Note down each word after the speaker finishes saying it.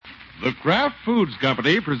The Kraft Foods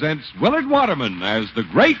Company presents Willard Waterman as the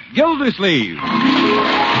Great Gildersleeve.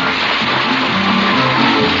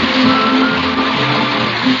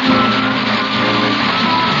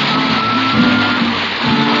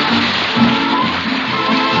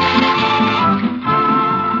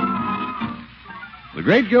 The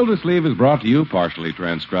Great Gildersleeve is brought to you, partially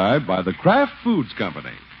transcribed, by the Kraft Foods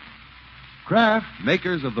Company. Kraft,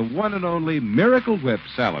 makers of the one and only Miracle Whip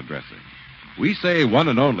salad dressing. We say one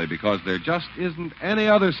and only because there just isn't any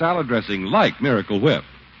other salad dressing like Miracle Whip.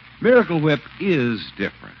 Miracle Whip is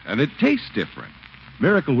different, and it tastes different.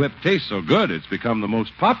 Miracle Whip tastes so good it's become the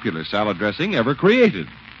most popular salad dressing ever created.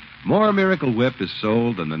 More Miracle Whip is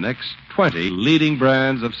sold than the next 20 leading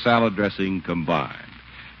brands of salad dressing combined.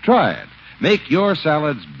 Try it. Make your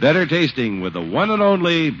salads better tasting with the one and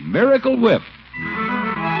only Miracle Whip.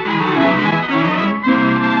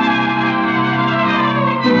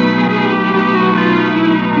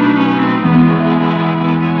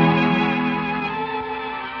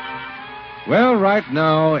 Well, right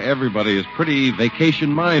now, everybody is pretty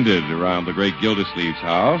vacation-minded around the Great Gildersleeve's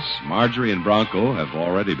house. Marjorie and Bronco have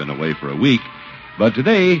already been away for a week. But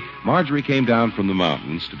today, Marjorie came down from the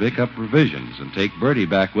mountains to pick up provisions and take Bertie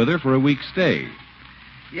back with her for a week's stay.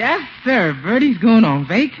 Yes, sir. Bertie's going on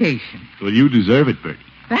vacation. Well, you deserve it, Bertie.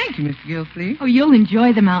 Thank you, Mr. Gildersleeve. Oh, you'll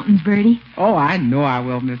enjoy the mountains, Bertie. Oh, I know I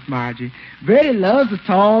will, Miss Marjorie. Bertie loves the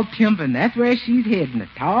tall timber, and that's where she's heading, the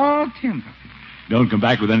tall timber. Don't come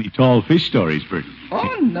back with any tall fish stories, Bertie.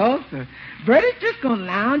 Oh, no, sir. Bertie's just going to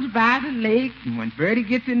lounge by the lake, and when Bertie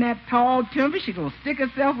gets in that tall timber, she's going to stick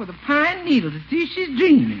herself with a pine needle to see if she's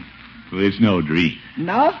dreaming. Well, it's no dream.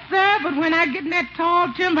 No, sir, but when I get in that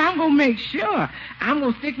tall timber, I'm going to make sure. I'm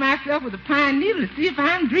going to stick myself with a pine needle to see if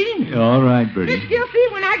I'm dreaming. All right, Bertie. Miss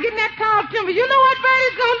Gildersleeve, when I get in that tall timber, you know what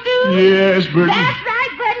Bertie's going to do? Yes, Bertie. That's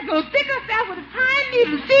right, Bertie's going to stick herself with a pine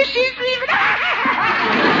needle to see if she's dreaming.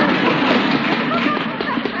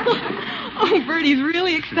 Oh, Bertie's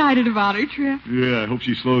really excited about her trip. Yeah, I hope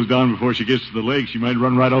she slows down before she gets to the lake. She might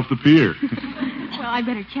run right off the pier. Well, I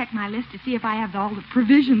better check my list to see if I have all the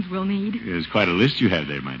provisions we'll need. There's quite a list you have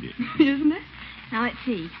there, my dear. Isn't it? Now, let's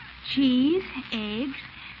see. Cheese, eggs,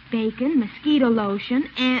 bacon, mosquito lotion,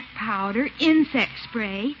 ant powder, insect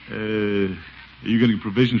spray. Are you getting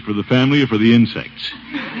provisions for the family or for the insects?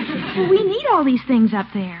 Well, we need all these things up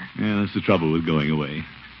there. Yeah, that's the trouble with going away.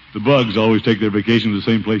 The bugs always take their vacation to the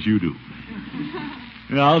same place you do.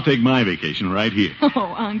 Yeah, I'll take my vacation right here. Oh,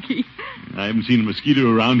 Unky. I haven't seen a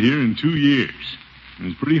mosquito around here in 2 years. And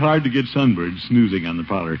it's pretty hard to get sunbirds snoozing on the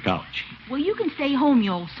parlor couch. Well, you can stay home,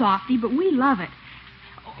 you old softy, but we love it.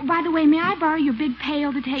 Oh, by the way, may I borrow your big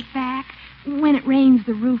pail to take back? When it rains,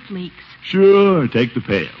 the roof leaks. Sure, take the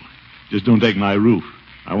pail. Just don't take my roof.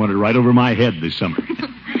 I want it right over my head this summer.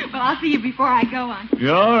 Well, I'll see you before I go on.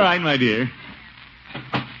 You're all right, my dear.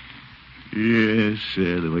 Yes,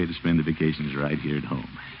 the way to spend a vacation is right here at home.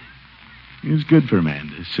 It's good for a man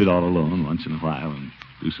to sit all alone once in a while and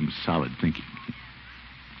do some solid thinking.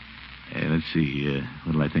 Let's see,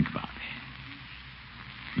 what'll I think about?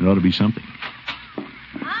 There ought to be something.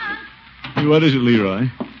 Huh? What is it, Leroy?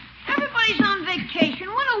 Everybody's on vacation.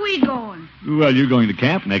 When are we going? Well, you're going to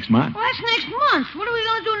camp next month. Well, that's next month. What are we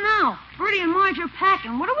going to do now? Bertie and Marge are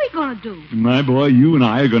packing. What are we going to do? My boy, you and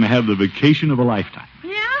I are going to have the vacation of a lifetime.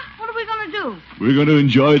 Yeah? What are we going to do? We're going to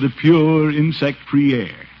enjoy the pure, insect-free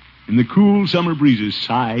air and the cool summer breezes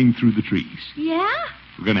sighing through the trees. Yeah?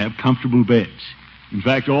 We're going to have comfortable beds. In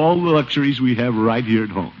fact, all the luxuries we have right here at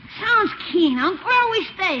home. Sounds keen, Unc. Where are we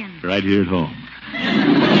staying? Right here at home.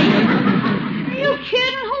 Are you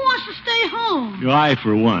kidding? Who wants to stay home? I,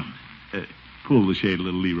 for one. Pull the shade a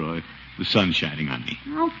little, Leroy. The sun's shining on me.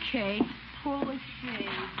 Okay. Pull the shade.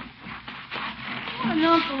 What an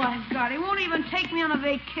uncle I've got. He won't even take me on a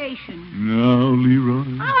vacation. No, Leroy.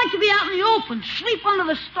 I like to be out in the open, sleep under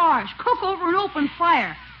the stars, cook over an open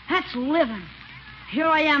fire. That's living. Here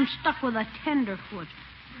I am stuck with a tenderfoot.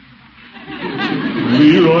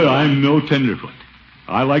 Leroy, I'm no tenderfoot.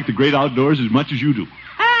 I like the great outdoors as much as you do.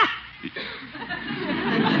 Ha!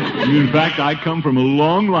 In fact, I come from a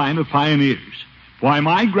long line of pioneers. Why,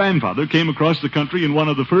 my grandfather came across the country in one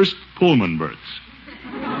of the first Pullman berths.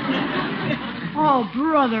 Oh,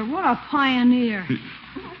 brother, what a pioneer.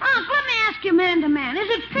 Unc, let me ask you man to man. Is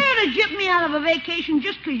it fair to jip me out of a vacation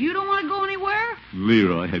just because you don't want to go anywhere?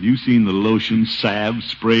 Leroy, have you seen the lotions, salves,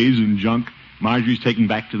 sprays, and junk Marjorie's taking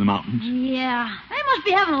back to the mountains? Yeah. They must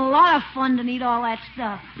be having a lot of fun to need all that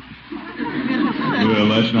stuff. Well,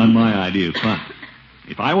 that's not my idea of fun.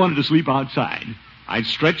 If I wanted to sleep outside, I'd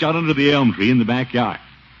stretch out under the elm tree in the backyard.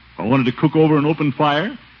 If I wanted to cook over an open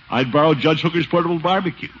fire, I'd borrow Judge Hooker's portable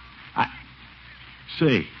barbecue.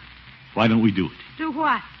 Say, Why don't we do it? Do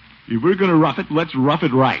what? If we're going to rough it, let's rough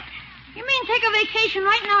it right. You mean take a vacation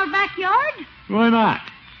right in our backyard? Why not?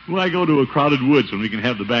 Why go to a crowded woods when we can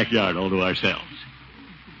have the backyard all to ourselves?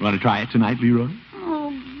 Want to try it tonight, Leroy?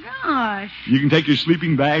 Oh, gosh. You can take your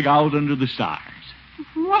sleeping bag out under the stars.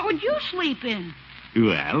 What would you sleep in?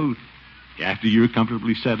 Well, after you're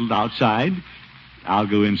comfortably settled outside, I'll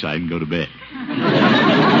go inside and go to bed. Oh,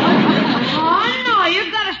 no,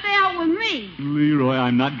 you've got to stay out with me. Leroy,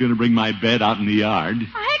 I'm not going to bring my bed out in the yard.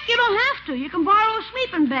 Well, heck, you don't have to. You can borrow a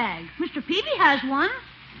sleeping bag. Mr. Peavy has one.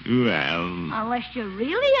 Well... Unless you're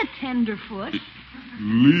really a tenderfoot.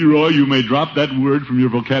 Leroy, you may drop that word from your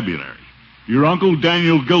vocabulary. Your Uncle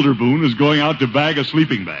Daniel Gilderboon is going out to bag a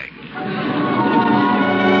sleeping bag.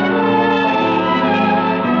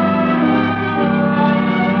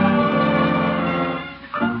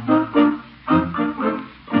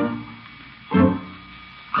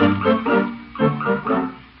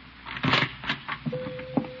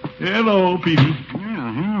 Hello, Peavy.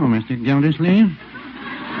 Well, hello, Mr. Gildersleeve.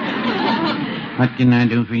 What can I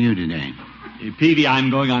do for you today? Peavy, I'm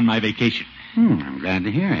going on my vacation. I'm glad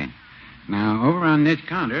to hear it. Now, over on this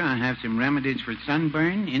counter, I have some remedies for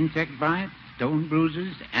sunburn, insect bites, stone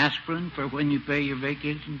bruises, aspirin for when you pay your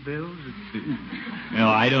vacation bills. No,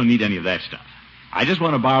 I don't need any of that stuff. I just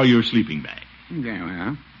want to borrow your sleeping bag. Very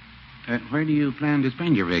well. Where do you plan to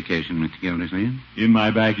spend your vacation, Mr. Gildersleeve? In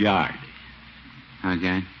my backyard. How's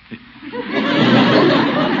that?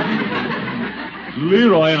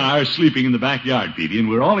 Leroy and I are sleeping in the backyard, Peavy, and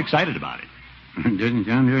we're all excited about it. It doesn't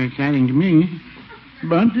sound very exciting to me.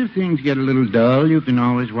 But if things get a little dull, you can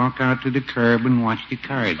always walk out to the curb and watch the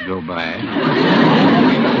cars go by.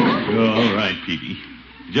 All right, Peavy.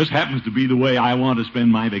 It just happens to be the way I want to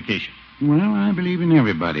spend my vacation. Well, I believe in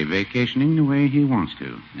everybody vacationing the way he wants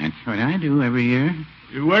to. That's what I do every year.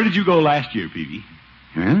 Where did you go last year, Peavy?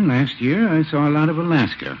 Well, last year I saw a lot of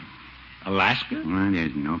Alaska. Alaska? Well,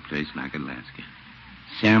 there's no place like Alaska.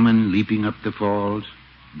 Salmon leaping up the falls,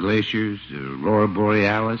 glaciers, the aurora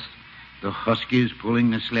borealis, the huskies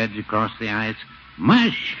pulling the sleds across the ice.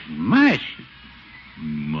 Mush! Mush!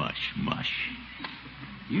 Mush, mush.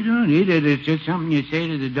 You don't eat it. It's just something you say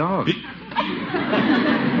to the dog.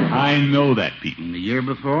 I know that, Peavy. The year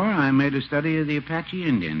before, I made a study of the Apache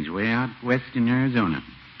Indians way out west in Arizona.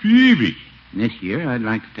 Peavy. This year, I'd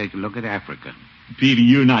like to take a look at Africa. Peavy,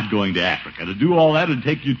 you're not going to Africa. To do all that would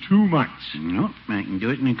take you 2 months. Nope, I can do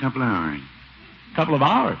it in a couple of hours. Couple of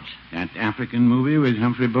hours. That African movie with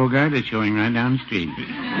Humphrey Bogart is showing right down the street.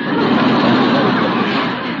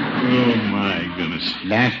 Oh, my goodness.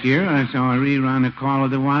 Last year, I saw a rerun of Call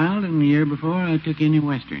of the Wild, and the year before, I took in a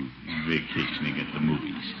Western. Vacationing at the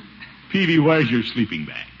movies. Peavy, where's your sleeping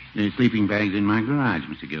bag? The sleeping bag's in my garage,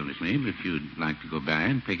 Mr. Gildersleeve, if you'd like to go by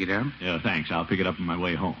and pick it up. Yeah, thanks. I'll pick it up on my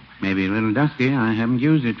way home. Maybe a little dusty. I haven't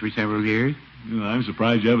used it for several years. Well, I'm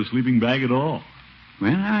surprised you have a sleeping bag at all.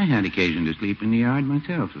 Well, I had occasion to sleep in the yard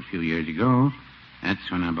myself a few years ago.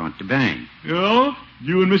 That's when I bought the bag. Oh?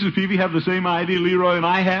 You and Mrs. Peavy have the same idea Leroy and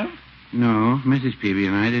I have? No, Mrs. Peavy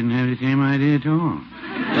and I didn't have the same idea at all.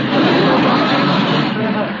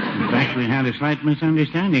 In fact, we had a slight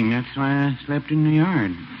misunderstanding. That's why I slept in the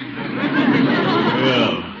yard.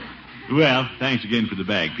 Well, thanks again for the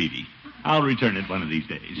bag, Peavy. I'll return it one of these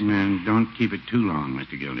days. And don't keep it too long,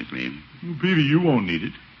 Mr. Gildersleeve. Peavy, you won't need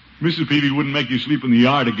it. Mrs. Peavy wouldn't make you sleep in the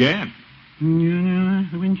yard again. No,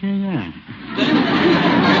 I wouldn't say that.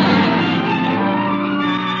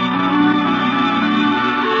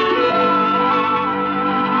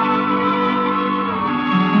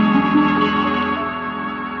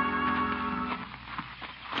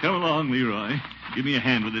 Come along, Leroy. Give me a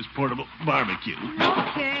hand with this portable barbecue.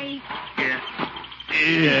 Okay.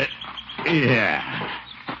 Yeah.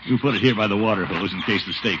 We'll put it here by the water hose in case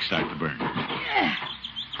the steaks start to burn. Yeah.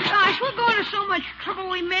 Gosh, we're going to so much trouble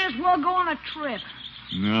we may as well go on a trip.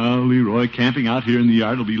 No, Leroy, camping out here in the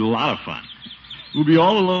yard will be a lot of fun. We'll be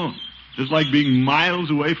all alone, just like being miles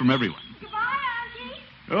away from everyone. Goodbye, Auntie.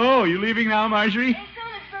 Oh, you leaving now, Marjorie? As soon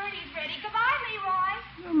as Bertie's ready. Goodbye, Leroy.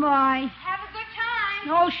 Goodbye. Have a good time.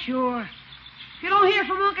 Oh, sure. If you don't hear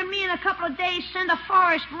from Unc and me in a couple of days, send a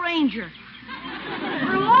forest ranger.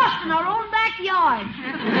 We're lost in our own backyard.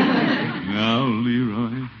 No,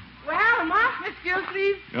 Leroy. Well, I'm off, Miss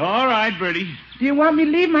Gildersleeve. All right, Bertie. Do you want me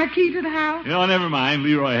to leave my key to the house? No, never mind.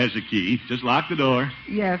 Leroy has the key. Just lock the door.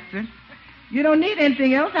 Yes, sir. You don't need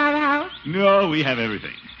anything else out of the house? No, we have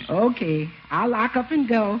everything. Okay. I'll lock up and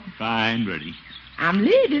go. Fine, Bertie. I'm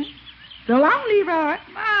leaving. So long, Leroy.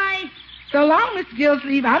 Bye. So long, Mr.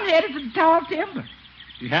 Gildersleeve. I'm headed for the tall timber.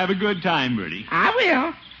 You have a good time, Bertie. I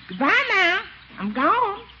will. Goodbye now. I'm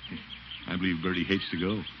gone. I believe Bertie hates to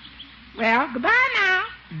go. Well, goodbye now.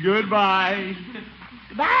 Goodbye.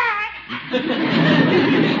 Goodbye.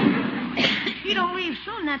 If you don't leave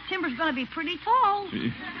soon, that timber's going to be pretty tall.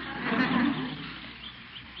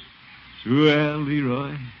 Well,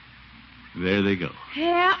 Leroy, there they go.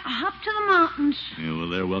 Yeah, up to the mountains. Yeah, well,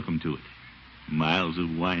 they're welcome to it. Miles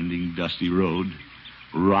of winding, dusty road,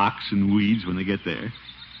 rocks and weeds when they get there.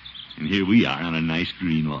 And here we are on a nice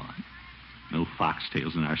green lawn. No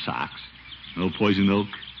foxtails in our socks. No poison oak.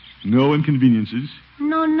 No inconveniences.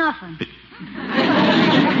 No, nothing.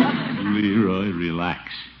 Leroy,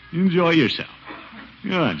 relax. Enjoy yourself.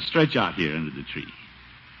 Go on, stretch out here under the tree.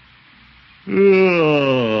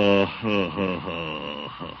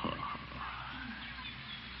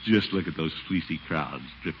 Just look at those fleecy crowds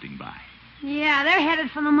drifting by. Yeah, they're headed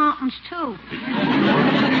for the mountains, too.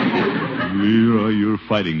 Leroy, you're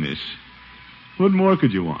fighting this. What more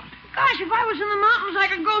could you want? Gosh, if I was in the mountains, I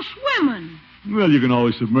could go swimming. Well, you can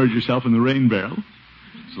always submerge yourself in the rain barrel.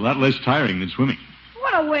 It's a lot less tiring than swimming.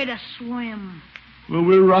 What a way to swim. Well,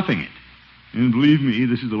 we're roughing it. And believe me,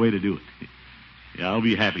 this is the way to do it. Yeah, I'll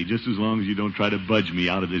be happy just as long as you don't try to budge me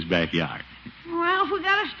out of this backyard. Well, if we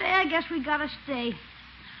gotta stay, I guess we gotta stay.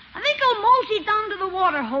 I think I'll mosey down to the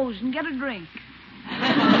water hose and get a drink.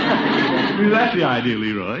 See, that's the idea,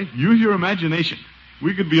 Leroy. Use your imagination.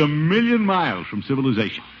 We could be 1,000,000 miles from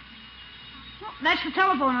civilization. Well, that's the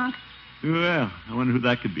telephone, Unc. Well, I wonder who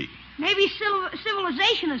that could be. Maybe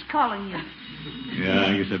civilization is calling you. Yeah,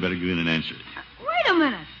 I guess I better go in and answer it. Wait a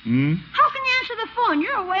minute. How can you answer the phone?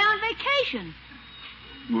 You're away on vacation.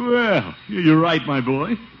 Well, you're right, my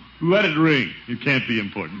boy. Let it ring. It can't be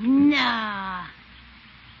important. Nah.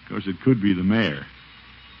 Of course, it could be the mayor.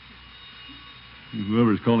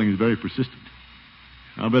 Whoever's calling is very persistent.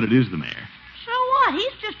 I'll bet it is the mayor. So what?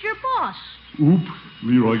 He's just your boss. Oop.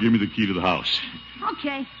 Leroy, give me the key to the house.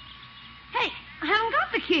 Okay. Hey, I haven't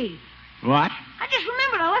got the key. What? I just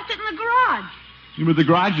remembered I left it in the garage. Yeah, but the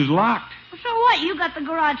garage is locked. So what? You got the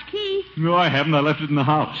garage key. No, I haven't. I left it in the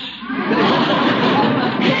house.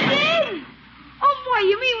 You did? Oh, boy,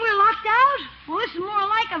 you mean we're locked out? Well, this is more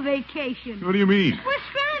like a vacation. What do you mean? We're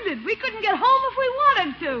stranded. We couldn't get home if we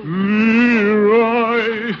wanted to.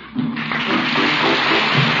 Leroy!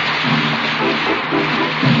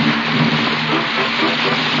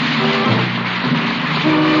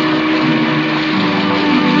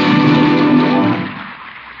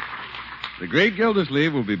 The great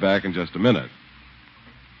Gildersleeve will be back in just a minute.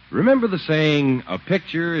 Remember the saying, a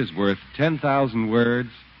picture is worth 10,000 words?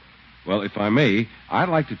 Well, if I may, I'd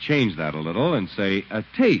like to change that a little and say a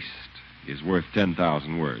taste is worth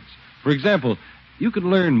 10,000 words. For example, you can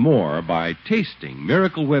learn more by tasting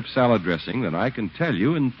Miracle Whip salad dressing than I can tell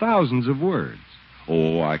you in thousands of words.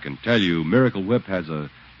 Oh, I can tell you Miracle Whip has a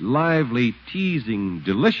lively, teasing,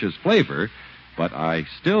 delicious flavor, but I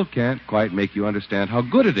still can't quite make you understand how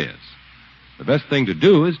good it is. The best thing to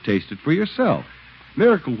do is taste it for yourself.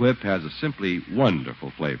 Miracle Whip has a simply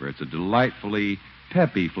wonderful flavor. It's a delightfully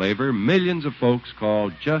peppy flavor millions of folks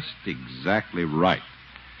call just exactly right.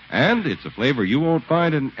 And it's a flavor you won't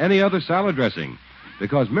find in any other salad dressing,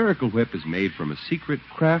 because Miracle Whip is made from a secret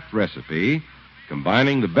Kraft recipe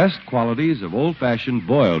combining the best qualities of old-fashioned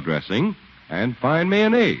boiled dressing and fine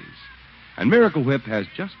mayonnaise. And Miracle Whip has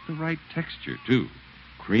just the right texture, too.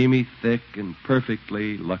 Creamy, thick, and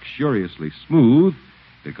perfectly, luxuriously smooth,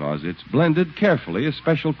 because it's blended carefully a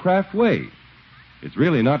special Kraft way. It's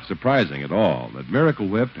really not surprising at all that Miracle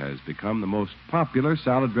Whip has become the most popular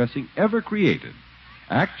salad dressing ever created,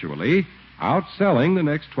 actually outselling the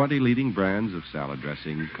next 20 leading brands of salad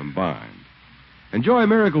dressing combined. Enjoy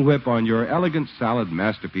Miracle Whip on your elegant salad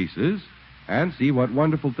masterpieces and see what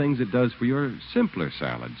wonderful things it does for your simpler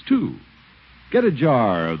salads, too. Get a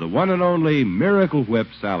jar of the one and only Miracle Whip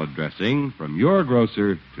salad dressing from your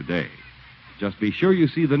grocer today. Just be sure you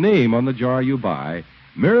see the name on the jar you buy,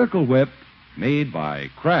 Miracle Whip, made by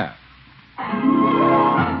Kraft.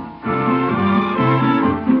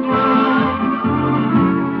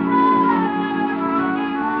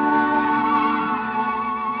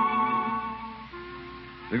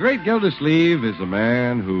 The great Gildersleeve is a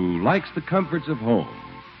man who likes the comforts of home.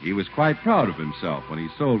 He was quite proud of himself when he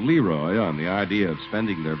sold Leroy on the idea of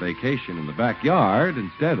spending their vacation in the backyard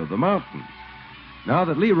instead of the mountains. Now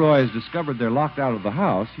that Leroy has discovered they're locked out of the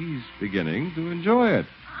house, he's beginning to enjoy it.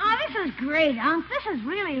 Oh, this is great, Unc. This is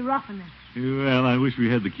really roughing it. Well, I wish we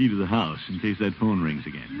had the key to the house in case that phone rings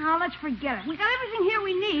again. No, let's forget it. We got everything here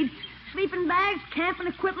we need. Sleeping bags, camping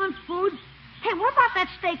equipment, food. Hey, what about that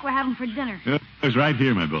steak we're having for dinner? It's right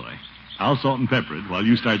here, my boy. I'll salt and pepper it while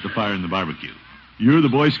you start the fire in the barbecue. You're the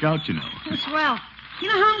Boy Scout, you know. Swell. You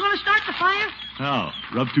know how I'm going to start the fire? How?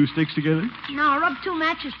 Rub two sticks together? No, rub two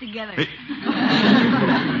matches together. Hey.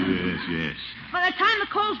 Yes. By the time the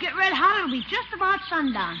coals get red hot, it'll be just about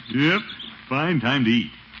sundown. Yep. Fine time to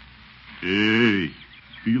eat. Hey,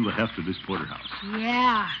 feel the heft of this porterhouse.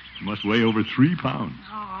 Yeah. It must weigh over 3 pounds.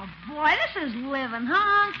 Oh, boy, this is living,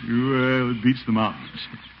 huh? Well, it beats the mountains.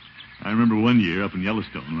 I remember one year up in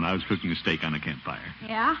Yellowstone when I was cooking a steak on a campfire.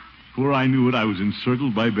 Yeah? Before I knew it, I was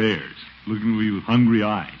encircled by bears, looking at me with hungry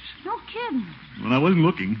eyes. No kidding. When I wasn't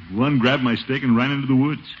looking, one grabbed my steak and ran into the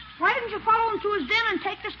woods. Why didn't you follow him to his den and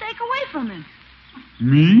take the steak away from him?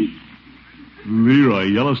 Me? Leroy,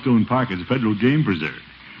 Yellowstone Park is a federal game preserve.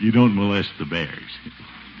 You don't molest the bears.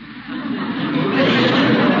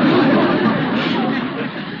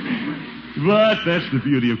 But that's the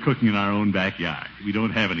beauty of cooking in our own backyard. We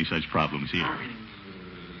don't have any such problems here.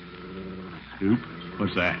 Oop,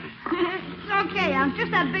 what's that? It's okay, Unc. Just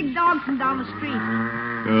that big dog from down the street.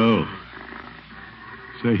 Oh.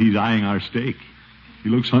 Say, he's eyeing our steak. He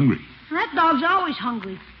looks hungry. That dog's always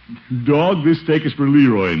hungry. Dog, this steak is for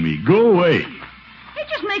Leroy and me. Go away. It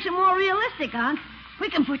just makes it more realistic, Unc. We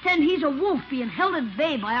can pretend he's a wolf being held at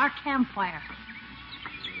bay by our campfire.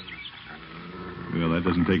 Well, that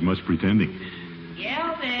doesn't take much pretending.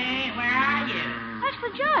 Gildy, where are you? That's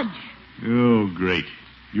the judge. Oh, great.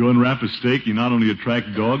 You unwrap a steak, you not only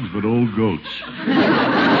attract dogs, but old goats. Oh,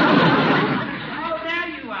 there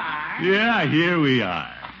you are. Yeah, here we are.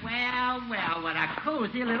 Well, what a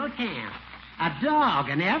cozy little camp. A dog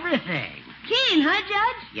and everything. Keen, huh,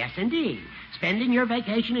 Judge? Yes, indeed. Spending your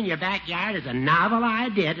vacation in your backyard is a novel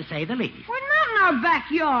idea, to say the least. We're not in our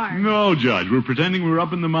backyard. No, Judge, we're pretending we're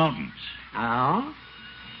up in the mountains. Oh?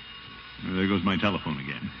 Well, there goes my telephone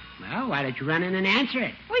again. Well, why don't you run in and answer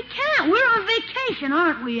it? We can't. We're on vacation,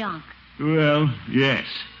 aren't we, Unc? Well, yes.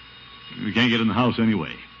 We can't get in the house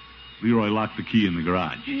anyway. Leroy locked the key in the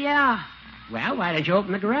garage. Yeah. Well, why don't you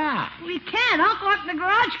open the garage? We can't. Unc locked the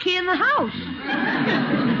garage key in the house.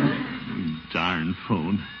 Darn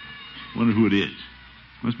phone. Wonder who it is.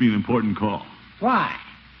 Must be an important call. Why?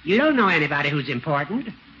 You don't know anybody who's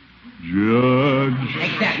important. Judge.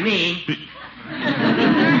 Except me.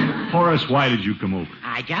 Horace, why did you come over?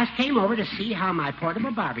 I just came over to see how my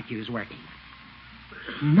portable barbecue's working.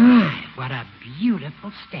 My, what a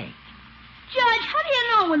beautiful steak. Judge, how do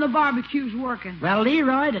you know when the barbecue's working? Well,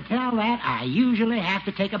 Leroy, to tell that, I usually have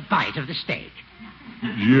to take a bite of the steak.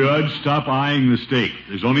 Judge, stop eyeing the steak.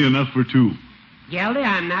 There's only enough for 2. Gildy,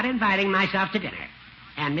 I'm not inviting myself to dinner.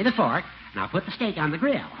 Hand me the fork, and I'll put the steak on the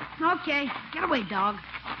grill. Okay. Get away, dog.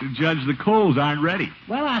 Judge, the coals aren't ready.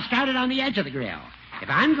 Well, I'll start it on the edge of the grill. If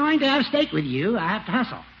I'm going to have steak with you, I have to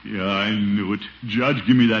hustle. Yeah, I knew it. Judge,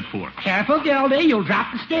 give me that fork. Careful, Gildy. You'll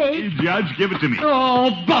drop the steak. Judge, give it to me.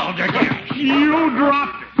 Oh, balderdash. You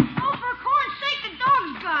dropped it. Oh, for corn's sake, the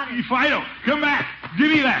dog's got it. Fido, come back. Give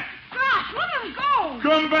me that. Gosh, let him go.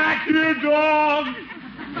 Come back here, dog.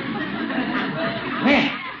 Well,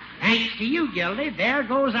 thanks to you, Gildy, there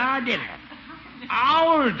goes our dinner.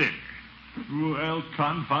 Our dinner. Well,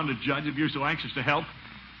 confounded Judge, if you're so anxious to help.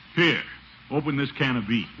 Here, open this can of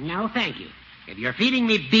beans. No, thank you. If you're feeding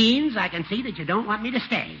me beans, I can see that you don't want me to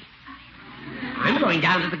stay. I'm going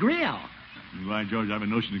down to the grill. Why, George, I have a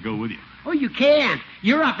notion to go with you. Oh, you can't.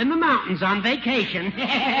 You're up in the mountains on vacation.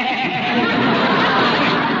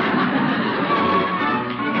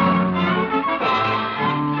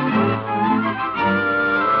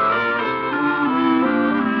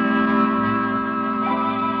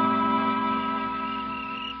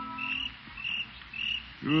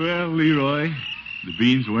 Well, Leroy, the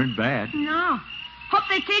beans weren't bad. No. Hope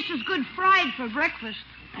they taste as good fried for breakfast.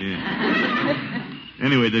 Yeah.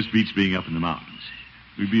 Anyway, this beats being up in the mountains.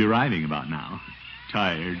 We'd be arriving about now.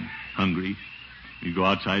 Tired, hungry. We'd go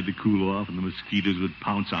outside to cool off, and the mosquitoes would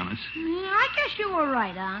pounce on us. Yeah, I guess you were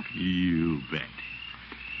right, Unc. You bet.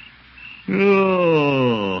 Oh,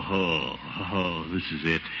 this is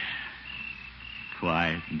it.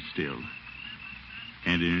 Quiet and still.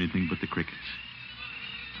 Can't hear anything but the crickets.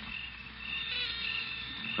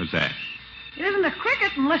 What's that? It isn't a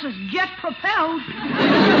cricket unless it's jet-propelled.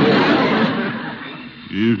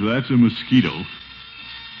 If that's a mosquito.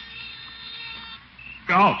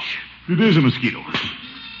 Ouch! It is a mosquito.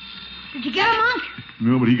 Did you get him, Unc?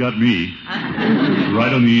 No, but he got me.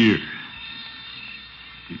 Right on the ear.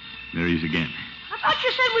 There he is again. I thought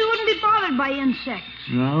you said we wouldn't be bothered by insects.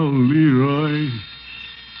 Now, Leroy.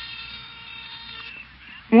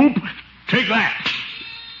 Oop! Take that!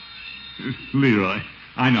 Leroy,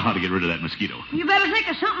 I know how to get rid of that mosquito. You better think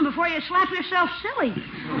of something before you slap yourself silly.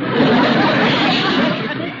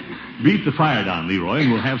 Beat the fire down, Leroy,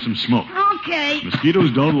 and we'll have some smoke. Okay.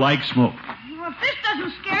 Mosquitoes don't like smoke. Well, if this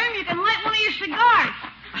doesn't scare him, you can light one of your cigars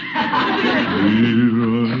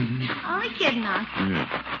Leroy. Only kidding, Unc.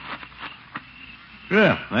 Yeah.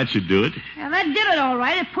 Well, that should do it. Yeah, that did it all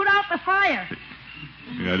right. It put out the fire.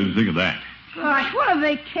 Yeah, I didn't think of that. Gosh, what a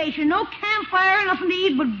vacation. No campfire, nothing to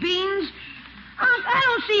eat but beans. Unc, I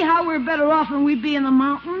don't see how we're better off than we'd be in the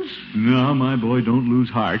mountains. No, my boy, don't lose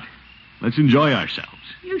heart. Let's enjoy ourselves.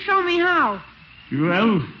 You show me how.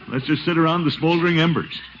 Well, let's just sit around the smoldering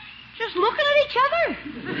embers. Just looking at each other?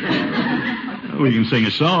 We can sing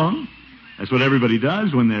a song. That's what everybody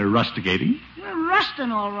does when they're rusticating. We're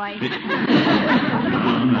rusting, all right.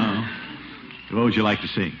 No. What would you like to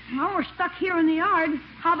sing? Well, we're stuck here in the yard.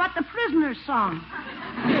 How about the prisoner's song?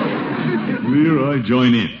 Leroy,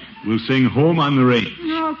 join in. We'll sing Home on the Range.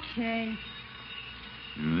 Okay.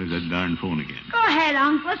 There's that darn phone again. Go ahead,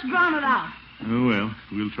 Unc. Let's drown it out. Oh, well,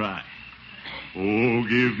 we'll try. Oh,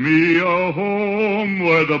 give me a home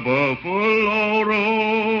where the buffalo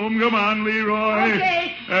roam. Come on, Leroy.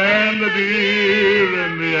 Okay. And the deer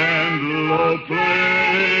and the antelope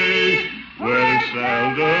play. Where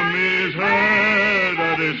seldom is heard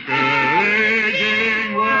a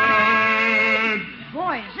discouraging word.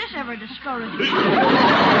 Boy, is this ever discouraging.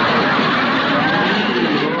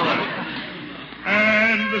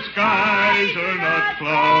 And the skies are not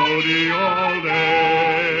cloudy all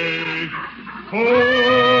day.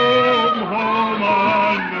 Home, home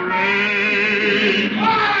on the range.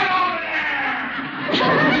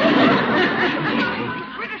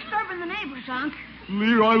 We're disturbing the neighbors, Unc.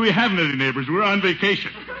 Leroy, we haven't any neighbors. We're on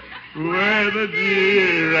vacation. Where the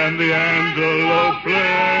deer and the antelope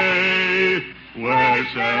play, where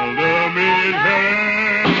seldom is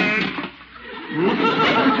heard. What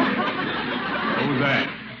was that?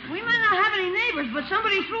 We might not have any neighbors, but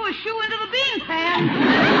somebody threw a shoe into the bean pan.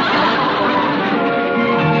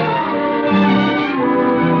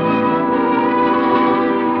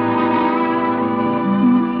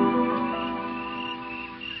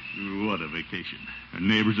 What a vacation. Our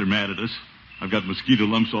neighbors are mad at us. I've got mosquito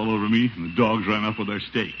lumps all over me, and the dogs ran off with our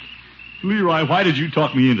steak. Leroy, why did you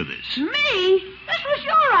talk me into this? Me? This was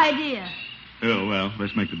your idea. Oh, well,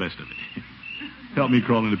 let's make the best of it. Help me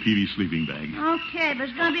crawl into Peavy's sleeping bag. Okay, but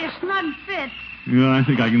it's going to be a snug fit. Yeah, I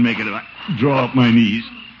think I can make it if I draw up my knees.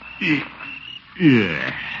 Yeah.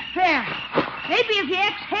 There. Maybe if you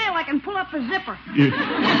exhale, I can pull up the zipper. Yeah.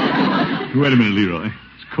 Wait a minute, Leroy.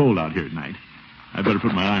 It's cold out here tonight. I better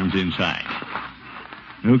put my arms inside.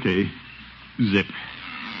 Okay. Zip.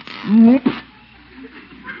 Whoop.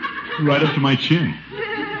 Right up to my chin.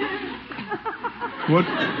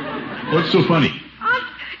 What's so funny?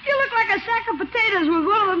 You look like a sack of potatoes with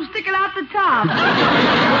one of them sticking out the top.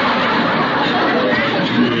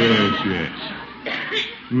 Yes.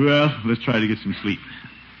 Well, let's try to get some sleep.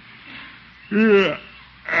 Say,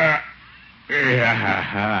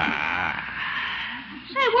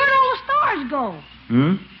 where'd all the stars go?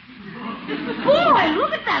 Huh? Boy,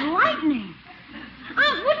 look at that lightning.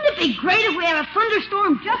 Wouldn't it be great if we had a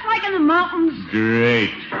thunderstorm just like in the mountains?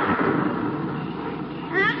 Great.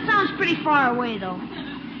 That sounds pretty far away, though.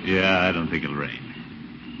 Yeah, I don't think it'll rain.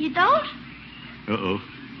 You don't? Uh-oh.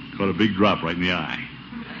 Caught a big drop right in the eye.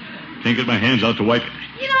 Can't get my hands out to wipe it.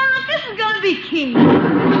 You know, this is going to be key.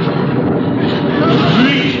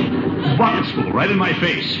 Buckets full right in my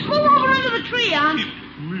face. Move over under the tree, Aunt.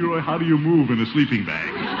 Leroy, how do you move in a sleeping bag?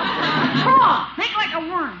 Crawl. Make like a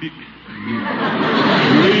worm.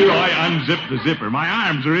 Leroy, unzip the zipper. My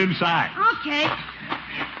arms are inside. Okay.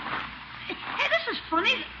 Hey, this is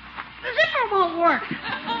funny. The zipper won't work.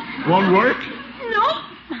 Won't work? Nope.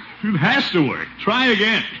 It has to work. Try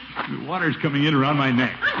again. The water's coming in around my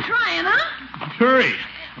neck. I'm trying, huh? Hurry.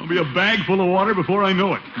 There'll be a bag full of water before I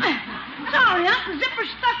know it. Sorry, Unc. The zipper's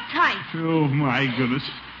stuck tight. Oh, my goodness.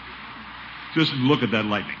 Just look at that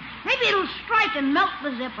lightning. Maybe it'll strike and melt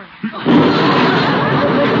the zipper.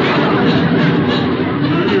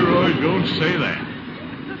 Leroy, don't say that.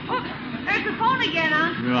 Oh, there's the phone again,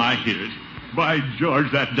 Unc. Yeah, I hear it. By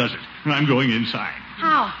George, that does it. I'm going inside.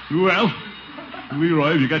 How? Well,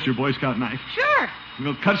 Leroy, have you got your Boy Scout knife? Sure.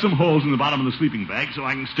 We'll cut some holes in the bottom of the sleeping bag so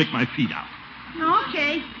I can stick my feet out.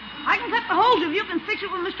 Okay. I can cut the holes if you can fix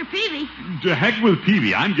it with Mr. Peavy. To heck with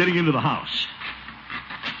Peavy. I'm getting into the house.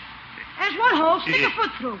 There's one hole. Stick a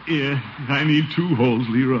foot through. Yeah, I need 2 holes,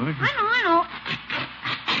 Leroy. I know.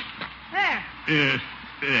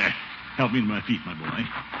 There. Help me to my feet, my boy.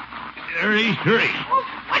 Hurry. Oh,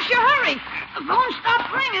 what's your hurry? The phone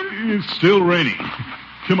stopped ringing. It's still raining.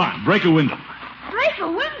 Come on, break a window. Break a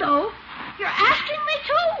window? You're asking me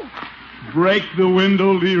to? Break the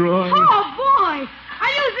window, Leroy. Oh, boy. I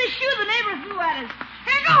used this shoe the neighbor threw at us.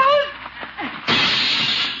 Here goes.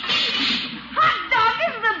 Hot dog,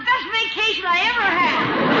 this is the best vacation I ever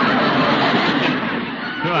had.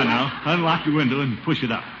 Come on now. Unlock the window and push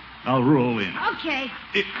it up. I'll roll in. Okay.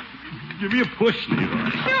 Give me a push, Leroy.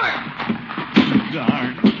 Sure.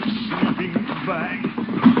 Darn sleeping bag.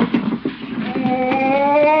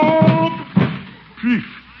 Oh! Phew.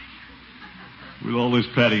 With all this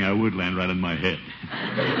padding, I would land right on my head.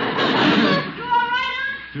 You all right,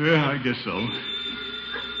 Yeah, I guess so.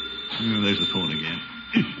 There's the phone again.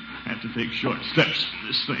 I have to take short steps from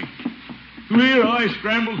this thing. Leroy,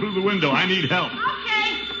 scramble through the window. I need help. Okay.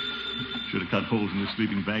 Should have cut holes in the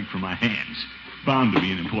sleeping bag for my hands. Bound to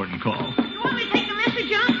be an important call. You want me to take the message,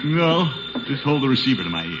 huh? No, just hold the receiver to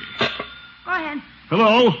my ear. Go ahead.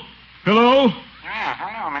 Hello? Hello? Yeah,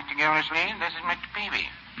 hello, Mr. Gildersleeve. This is Mr. Peavy.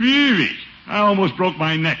 Peavy. I almost broke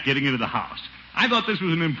my neck getting into the house. I thought this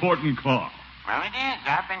was an important call. Well, it is.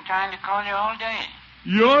 I've been trying to call you all day.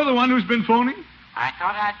 You're the one who's been phoning? I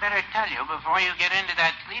thought I'd better tell you before you get into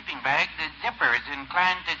that sleeping bag the zipper is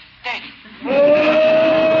inclined to stick.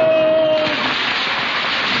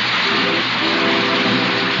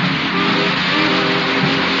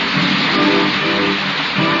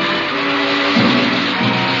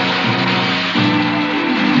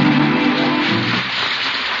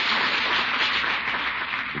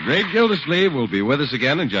 The great Gildersleeve will be with us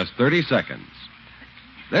again in just 30 seconds.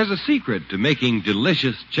 There's a secret to making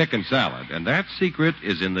delicious chicken salad, and that secret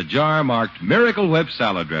is in the jar marked Miracle Whip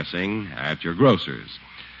salad dressing at your grocer's.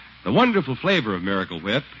 The wonderful flavor of Miracle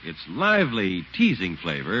Whip, its lively, teasing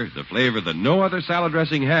flavor, the flavor that no other salad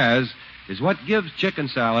dressing has, is what gives chicken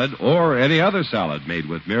salad or any other salad made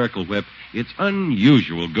with Miracle Whip its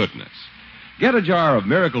unusual goodness. Get a jar of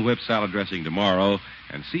Miracle Whip salad dressing tomorrow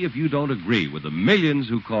and see if you don't agree with the millions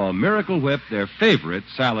who call Miracle Whip their favorite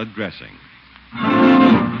salad dressing.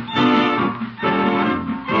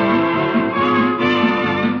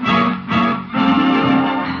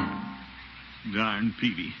 Darn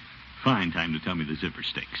Peavy. Fine time to tell me the zipper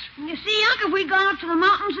sticks. You see, Unc, if we'd gone up to the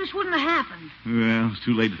mountains, this wouldn't have happened. Well, it's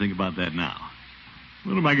too late to think about that now.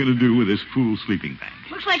 What am I going to do with this fool sleeping bag?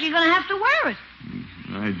 Looks like you're going to have to wear it.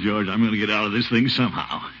 All right, George, I'm going to get out of this thing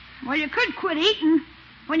somehow. Well, you could quit eating.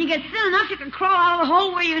 When you get thin enough, you can crawl out of the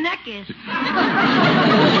hole where your neck is.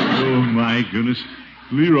 Oh, my goodness.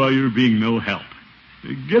 Leroy, you're being no help.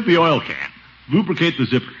 Get the oil can. Lubricate the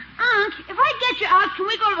zipper. Unc, if I get you out, can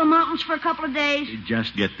we go to the mountains for a couple of days?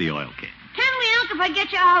 Just get the oil can. Can we, Unc, if I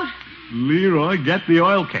get you out? Leroy, get the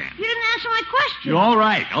oil can. You didn't answer my question. All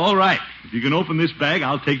right, all right. If you can open this bag,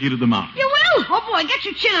 I'll take you to the mountain. You will? Oh, boy, get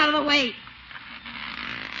your chin out of the way.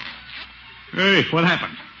 Hey, what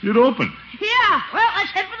happened? It opened. Yeah, well, let's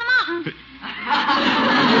head for the mountain.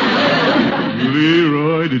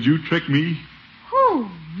 Leroy, did you trick me? Who,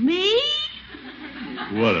 me?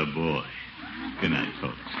 What a boy. Good night,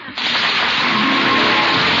 folks.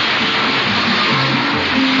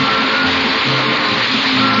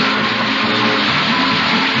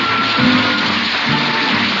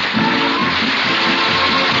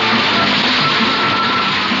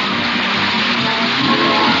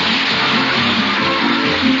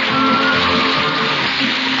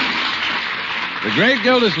 The Great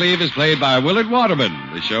Gildersleeve is played by Willard Waterman.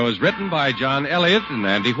 The show is written by John Elliott and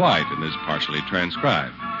Andy White and is partially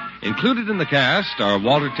transcribed. Included in the cast are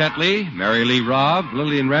Walter Tetley, Mary Lee Robb,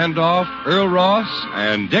 Lillian Randolph, Earl Ross,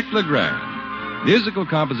 and Dick LeGrand. Musical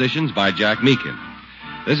compositions by Jack Meakin.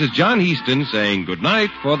 This is John Heaston saying goodnight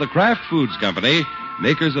for the Kraft Foods Company,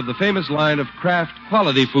 makers of the famous line of Kraft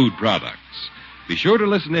quality food products. Be sure to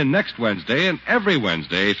listen in next Wednesday and every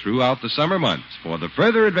Wednesday throughout the summer months for the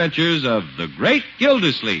further adventures of the Great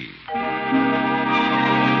Gildersleeve.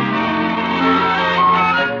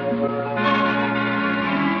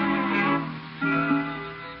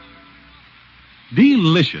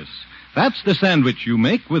 Delicious. That's the sandwich you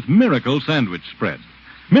make with Miracle Sandwich Spread.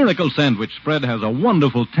 Miracle Sandwich Spread has a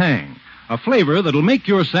wonderful tang, a flavor that'll make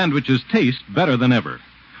your sandwiches taste better than ever.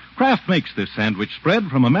 Kraft makes this sandwich spread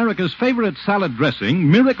from America's favorite salad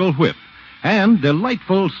dressing, Miracle Whip, and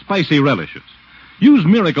delightful spicy relishes. Use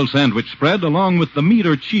Miracle Sandwich Spread along with the meat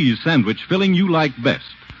or cheese sandwich filling you like best.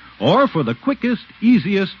 Or for the quickest,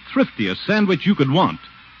 easiest, thriftiest sandwich you could want,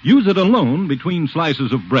 use it alone between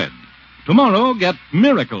slices of bread. Tomorrow, get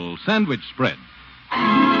Miracle Sandwich Spread.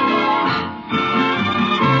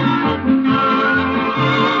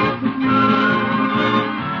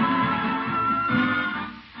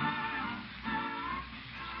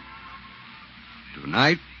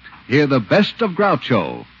 Tonight, hear the best of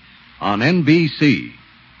Groucho on NBC.